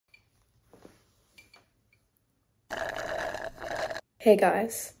Hey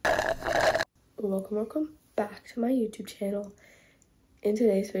guys, welcome back to my YouTube channel. In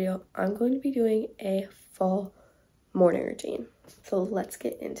today's video, I'm going to be doing a fall morning routine. So let's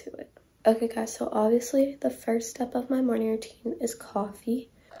get into it. Okay guys, so obviously the first step of my morning routine is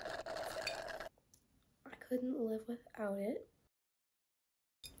coffee. I couldn't live without it.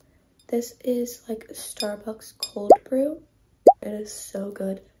 This is like Starbucks cold brew. It is so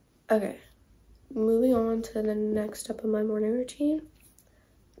good. Okay, moving on to the next step of my morning routine,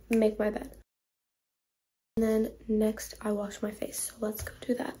 make my bed. And then next I wash my face, so let's go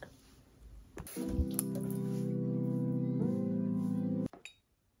do that.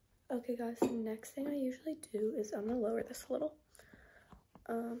 Okay guys, the next thing I usually do is, I'm gonna lower this a little.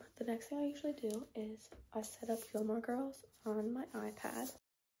 The next thing I usually do is I set up Gilmore Girls on my iPad.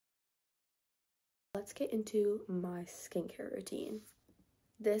 Let's get into my skincare routine.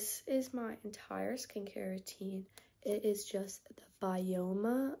 This is my entire skincare routine. It is just the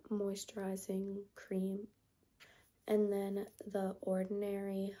Bioma moisturizing cream and then the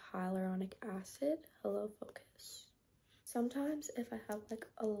Ordinary hyaluronic acid. Hello Focus. Sometimes if I have like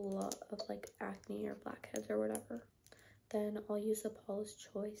a lot of like acne or blackheads or whatever, then I'll use the Paula's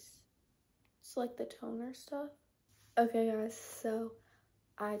Choice. It's like the toner stuff. Okay guys, so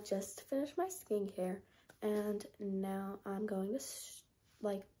I just finished my skincare and now I'm going to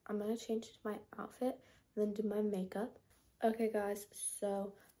I'm gonna change to my outfit and then do my makeup. Okay guys,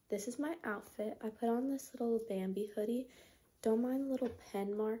 so this is my outfit. I put on this little Bambi hoodie. Don't mind the little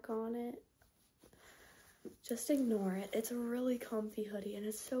pen mark on it. Just ignore it. It's a really comfy hoodie and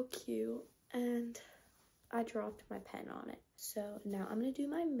it's so cute. And I dropped my pen on it. So now I'm gonna do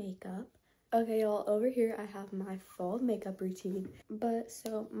my makeup. Okay y'all, over here I have my fall makeup routine.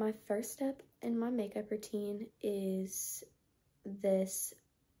 So my first step in my makeup routine is this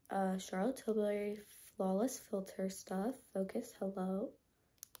Charlotte Tilbury Flawless Filter stuff. Focus, hello.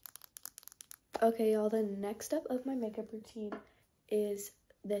 Okay y'all, the next step of my makeup routine is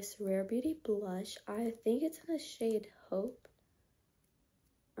this Rare Beauty blush. I think it's in the shade Hope.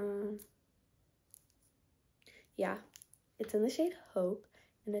 Yeah, it's in the shade Hope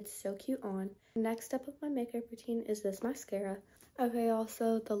and it's so cute on. Next step of my makeup routine is this mascara. Okay,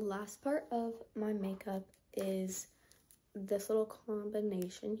 also the last part of my makeup is this little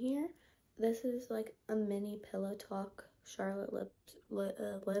combination here. This is like a mini Pillow Talk Charlotte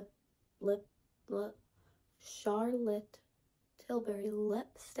Charlotte Tilbury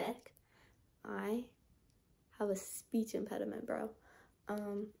lipstick. I have a speech impediment, bro.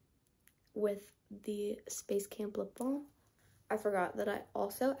 With the Space Camp lip balm. I forgot that I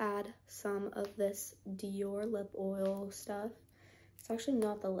also add some of this Dior lip oil stuff. It's actually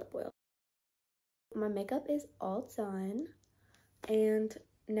not the lip oil. My makeup is all done and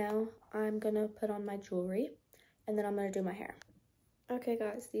now I'm gonna put on my jewelry and then I'm gonna do my hair. Okay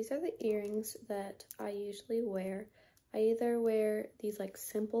guys, these are the earrings that I usually wear. I either wear these like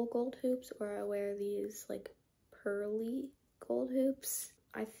simple gold hoops or I wear these like pearly gold hoops.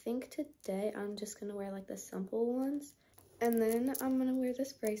 I think today I'm just gonna wear like the simple ones. And then I'm gonna wear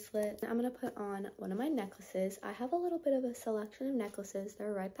this bracelet. I'm gonna put on one of my necklaces. I have a little bit of a selection of necklaces.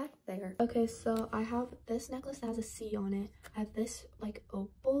 They're right back there. Okay, so I have this necklace that has a C on it. I have this like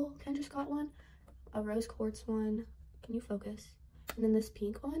opal Kendra Scott one, a rose quartz one. Can you focus? And then this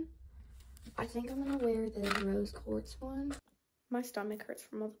pink one. I think I'm gonna wear the rose quartz one. My stomach hurts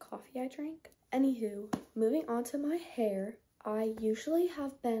from all the coffee I drank. Anywho, moving on to my hair. I usually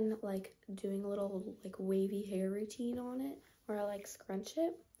have been like doing a little like wavy hair routine on it where I like scrunch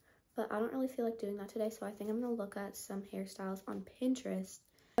it, but I don't really feel like doing that today, so I think I'm gonna look at some hairstyles on Pinterest.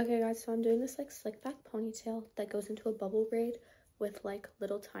 Okay guys, so I'm doing this like slick back ponytail that goes into a bubble braid with like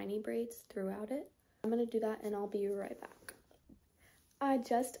little tiny braids throughout it. I'm gonna do that and I'll be right back. I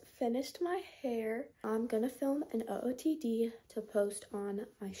just finished my hair. I'm gonna film an OOTD to post on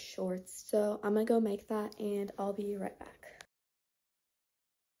my shorts, so I'm gonna go make that and I'll be right back.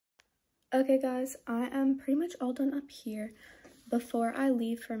 Okay guys, I am pretty much all done up here. Before I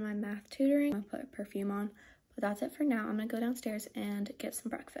leave for my math tutoring, I'll put perfume on, but that's it for now. I'm gonna go downstairs and get some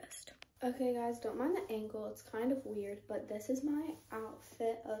breakfast. Okay guys, don't mind the angle, it's kind of weird, but this is my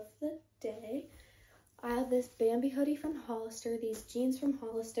outfit of the day. I have this Bambi hoodie from Hollister, these jeans from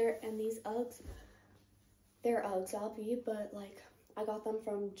Hollister, and these Uggs. They're Uggs, I'll be, but like I got them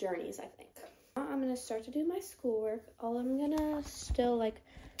from Journeys, I think. Now I'm gonna start to do my schoolwork. I'm gonna still like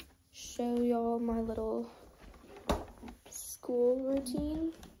show y'all my little school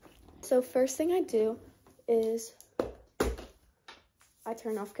routine. So first thing I do is I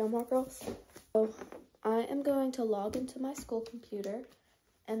turn off Gilmore Girls. So I am going to log into my school computer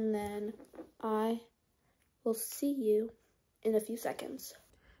and then I will see you in a few seconds.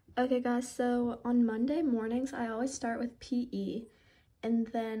 Okay guys, so on Monday mornings, I always start with PE, and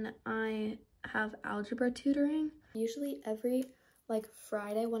then I have algebra tutoring. Usually every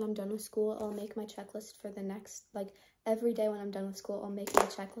Friday when I'm done with school, I'll make my checklist for the next, every day when I'm done with school, I'll make my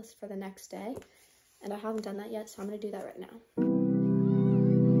checklist for the next day. And I haven't done that yet, so I'm gonna do that right now.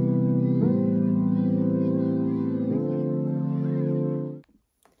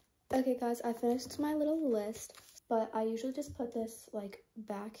 Okay guys, I finished my little list, but I usually just put this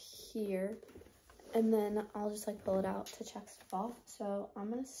back here, and then I'll just pull it out to check stuff off. So I'm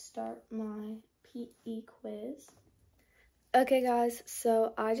gonna start my PE quiz. Okay guys,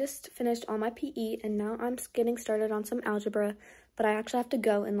 so I just finished all my PE, and now I'm getting started on some algebra, but I actually have to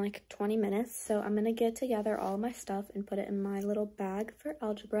go in 20 minutes, so I'm gonna get together all my stuff and put it in my little bag for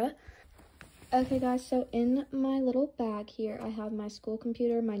algebra. Okay guys, so in my little bag here, I have my school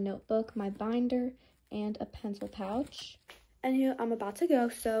computer, my notebook, my binder, and a pencil pouch. Anywho, I'm about to go,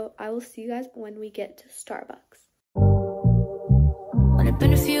 so I will see you guys when we get to Starbucks. Only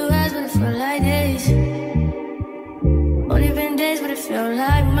been a few hours, but it felt like days. Only been days, but it felt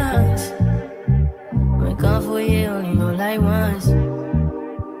like months. Been gone for a year, only go like once.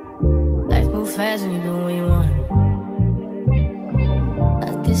 Life moves fast when you do what you want.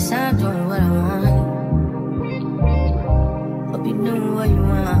 At this time, doing what I want.